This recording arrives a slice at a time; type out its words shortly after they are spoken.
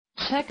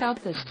Check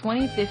out this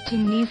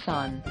 2015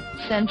 Nissan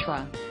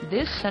Sentra.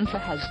 This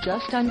Sentra has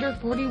just under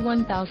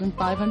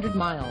 41,500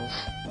 miles.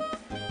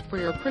 For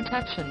your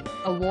protection,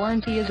 a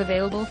warranty is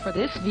available for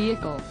this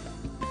vehicle.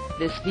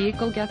 This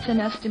vehicle gets an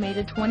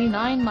estimated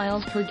 29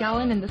 miles per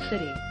gallon in the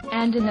city,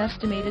 and an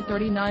estimated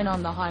 39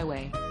 on the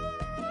highway.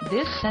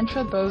 This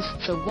Sentra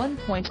boasts a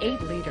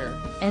 1.8-liter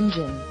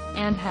engine,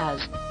 and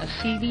has a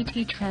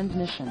CVT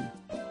transmission.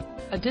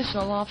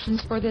 Additional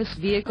options for this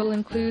vehicle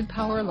include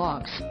power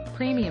locks,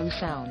 premium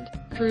sound,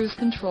 cruise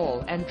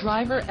control and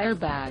driver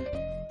airbag.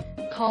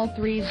 Call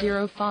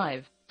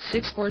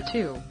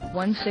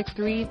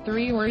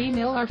 305-642-1633 or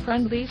email our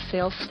friendly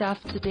sales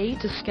staff today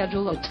to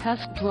schedule a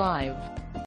test drive.